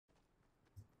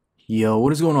Yo,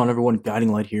 what is going on everyone?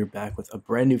 Guiding Light here, back with a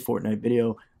brand new Fortnite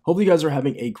video. Hopefully you guys are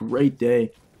having a great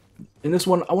day. In this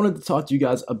one, I wanted to talk to you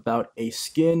guys about a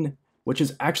skin which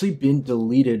has actually been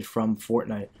deleted from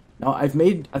Fortnite. Now, I've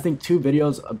made, I think, 2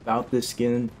 videos about this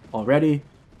skin already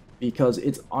because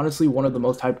it's honestly one of the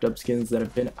most hyped up skins that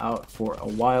have been out for a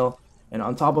while. And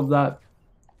on top of that,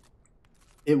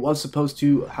 it was supposed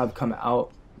to have come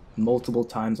out multiple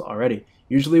times already.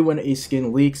 Usually when a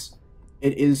skin leaks,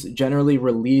 it is generally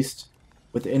released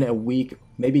within a week,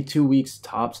 maybe 2 weeks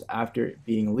tops after it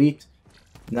being leaked.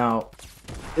 Now,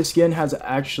 this skin has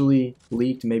actually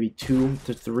leaked maybe 2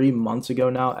 to 3 months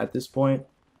ago now at this point,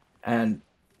 and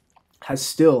has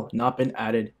still not been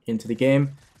added into the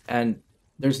game. And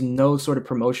there's no sort of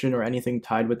promotion or anything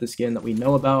tied with the skin that we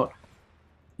know about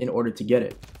in order to get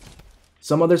it.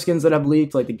 Some other skins that have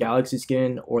leaked, like the Galaxy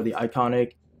skin or the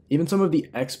Iconic, even some of the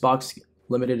Xbox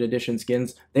limited edition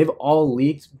skins, they've all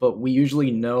leaked, but we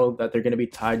usually know that they're going to be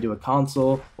tied to a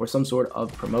console or some sort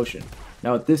of promotion.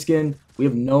 Now with this skin, we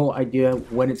have no idea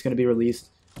when it's going to be released.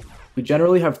 We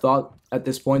generally have thought at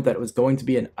this point that it was going to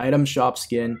be an item shop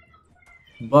skin,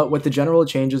 but with the general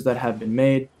changes that have been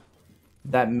made,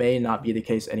 that may not be the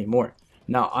case anymore.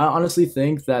 Now, I honestly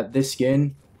think that this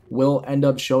skin will end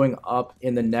up showing up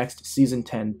in the next Season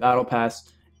 10 Battle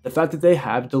Pass. The fact that they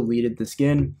have deleted the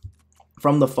skin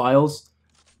from the files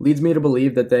leads me to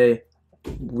believe that they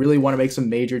really want to make some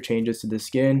major changes to the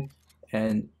skin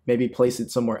and maybe place it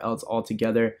somewhere else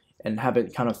altogether and have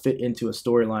it kind of fit into a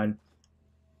storyline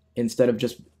instead of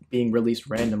just being released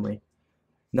randomly.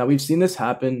 Now, we've seen this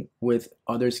happen with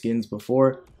other skins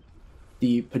before.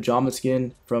 The pajama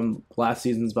skin from last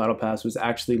season's Battle Pass was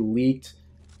actually leaked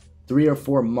 3 or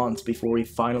 4 months before we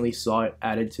finally saw it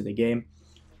added to the game,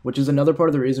 which is another part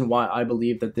of the reason why I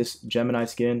believe that this Gemini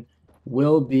skin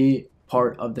will be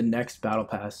part of the next Battle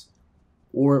Pass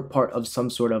or part of some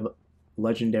sort of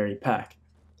legendary pack.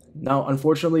 Now,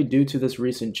 unfortunately, due to this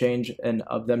recent change and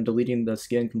of them deleting the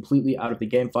skin completely out of the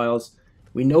game files,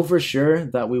 we know for sure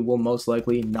that we will most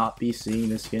likely not be seeing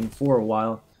this skin for a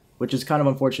while, which is kind of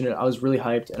unfortunate. I was really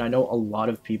hyped, and I know a lot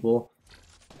of people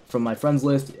from my friends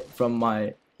list, from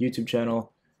my YouTube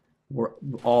channel, were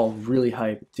all really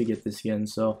hyped to get this skin.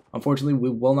 So unfortunately, we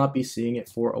will not be seeing it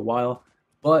for a while,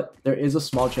 but there is a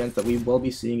small chance that we will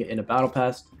be seeing it in a Battle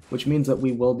Pass, which means that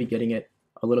we will be getting it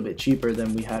a little bit cheaper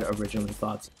than we had originally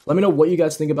thought. Let me know what you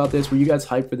guys think about this. Were you guys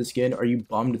hyped for the skin? Are you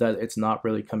bummed that it's not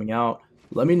really coming out?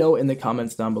 Let me know in the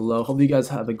comments down below. Hope you guys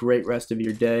have a great rest of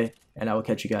your day, and I will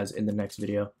catch you guys in the next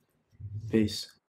video. Peace.